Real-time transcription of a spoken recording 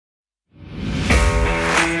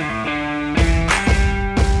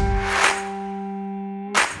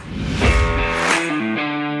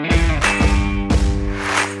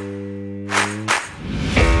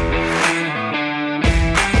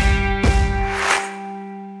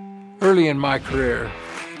Early in my career,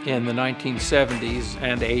 in the 1970s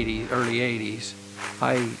and early 80s,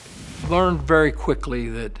 I learned very quickly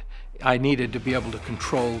that I needed to be able to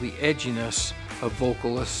control the edginess of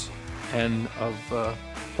vocalists and of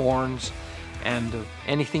horns and of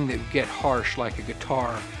anything that would get harsh, like a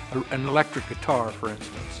guitar, an electric guitar, for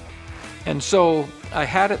instance. And so I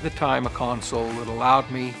had at the time a console that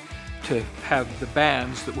allowed me to have the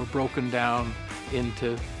bands that were broken down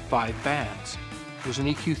into 5 bands. It was an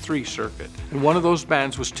EQ3 circuit, and one of those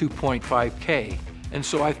bands was 2.5K. And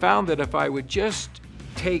so I found that if I would just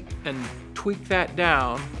take and tweak that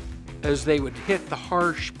down as they would hit the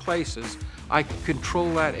harsh places, I could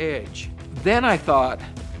control that edge. Then I thought,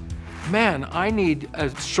 man, I need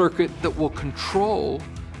a circuit that will control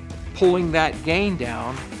pulling that gain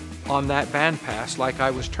down on that bandpass like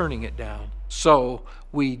I was turning it down. So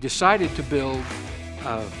we decided to build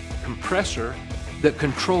a compressor that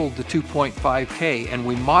controlled the 2.5K, and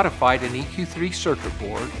we modified an EQ3 circuit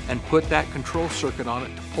board and put that control circuit on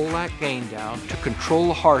it to pull that gain down to control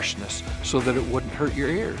the harshness so that it wouldn't hurt your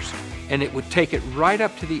ears. And it would take it right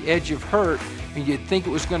up to the edge of hurt, and you'd think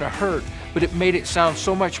it was going to hurt, but it made it sound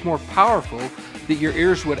so much more powerful that your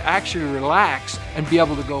ears would actually relax and be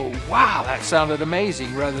able to go, wow, that sounded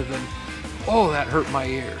amazing, rather than, oh, that hurt my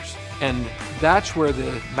ears. And that's where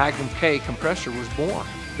the Magnum-K compressor was born.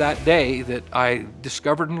 That day that I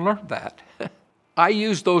discovered and learned that. I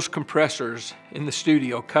used those compressors in the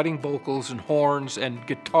studio, cutting vocals and horns and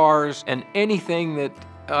guitars and anything that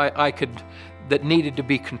that needed to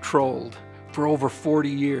be controlled for over 40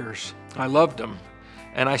 years. I loved them,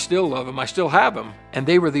 and I still love them. I still have them, and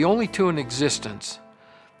they were the only 2 in existence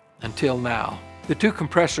until now. The 2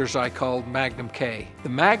 compressors I called Magnum-K. The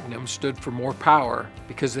Magnum stood for more power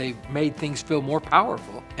because they made things feel more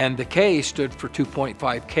powerful. And the K stood for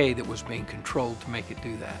 2.5K that was being controlled to make it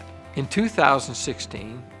do that. In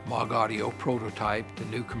 2016, Maag Audio prototyped a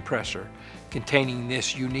new compressor containing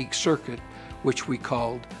this unique circuit, which we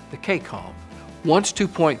called the K-Com. Once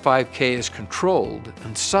 2.5K is controlled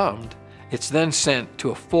and summed, it's then sent to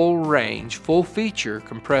a full range, full feature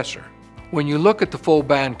compressor. When you look at the full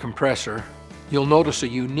band compressor, you'll notice a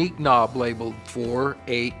unique knob labeled 4,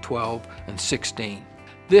 8, 12, and 16.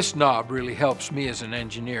 This knob really helps me as an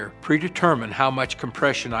engineer predetermine how much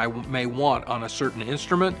compression I may want on a certain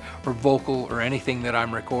instrument or vocal or anything that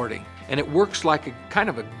I'm recording. And it works like a kind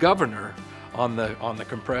of a governor on the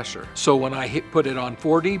compressor. So when I put it on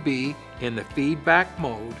 4 dB in the feedback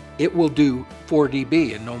mode, it will do 4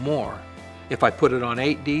 dB and no more. If I put it on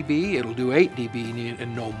 8 dB, it'll do 8 dB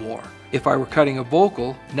and no more. If I were cutting a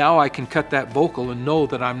vocal, now I can cut that vocal and know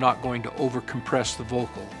that I'm not going to over-compress the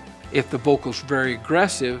vocal. If the vocal's very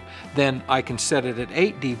aggressive, then I can set it at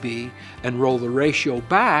 8 dB and roll the ratio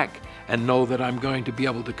back and know that I'm going to be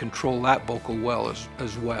able to control that vocal well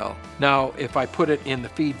as well. Now, if I put it in the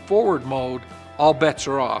feed forward mode, all bets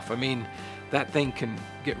are off. I mean, that thing can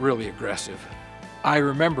get really aggressive. I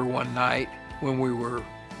remember one night when we were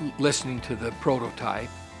listening to the prototype,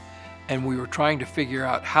 and we were trying to figure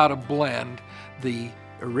out how to blend the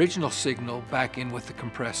original signal back in with the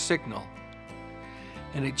compressed signal.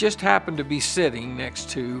 And it just happened to be sitting next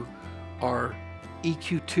to our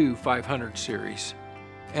EQ2 500 series.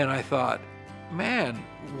 And I thought, man,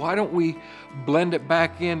 why don't we blend it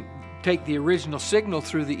back in, take the original signal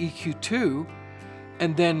through the EQ2,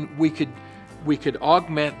 and then we could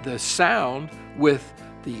augment the sound with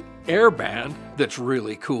the AIR band that's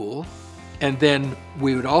really cool. And then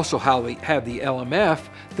we would also have the LMF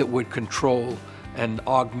that would control and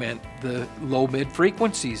augment the low-mid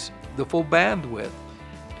frequencies, the full bandwidth.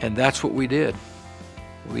 And that's what we did.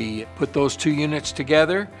 We put those 2 units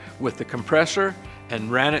together with the compressor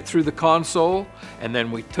and ran it through the console, and then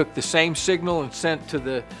we took the same signal and sent to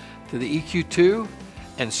the EQ2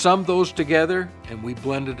 and summed those together, and we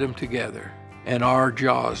blended them together. And our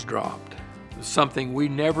jaws dropped. It was something we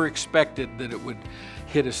never expected that it would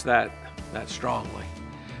hit us that strongly,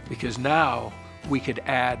 because now we could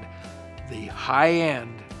add the high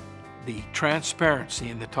end, the transparency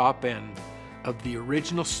in the top end of the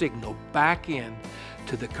original signal back in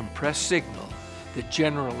to the compressed signal that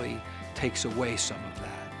generally takes away some of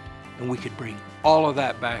that. And we could bring all of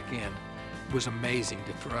that back in. It was amazing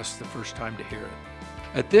for us the first time to hear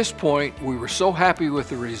it. At this point, we were so happy with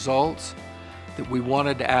the results that we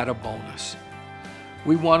wanted to add a bonus.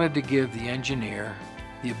 We wanted to give the engineer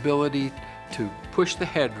the ability to push the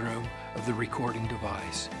headroom of the recording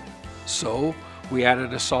device. So we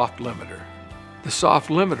added a soft limiter. The soft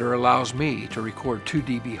limiter allows me to record 2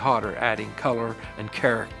 dB hotter, adding color and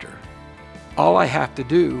character. All I have to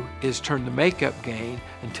do is turn the makeup gain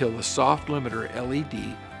until the soft limiter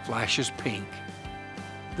LED flashes pink.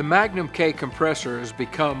 The Magnum-K compressor has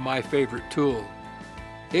become my favorite tool.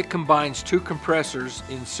 It combines two compressors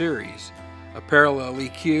in series, a parallel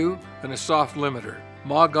EQ and a soft limiter.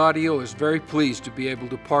 Maag Audio is very pleased to be able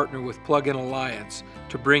to partner with Plug-in Alliance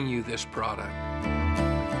to bring you this product.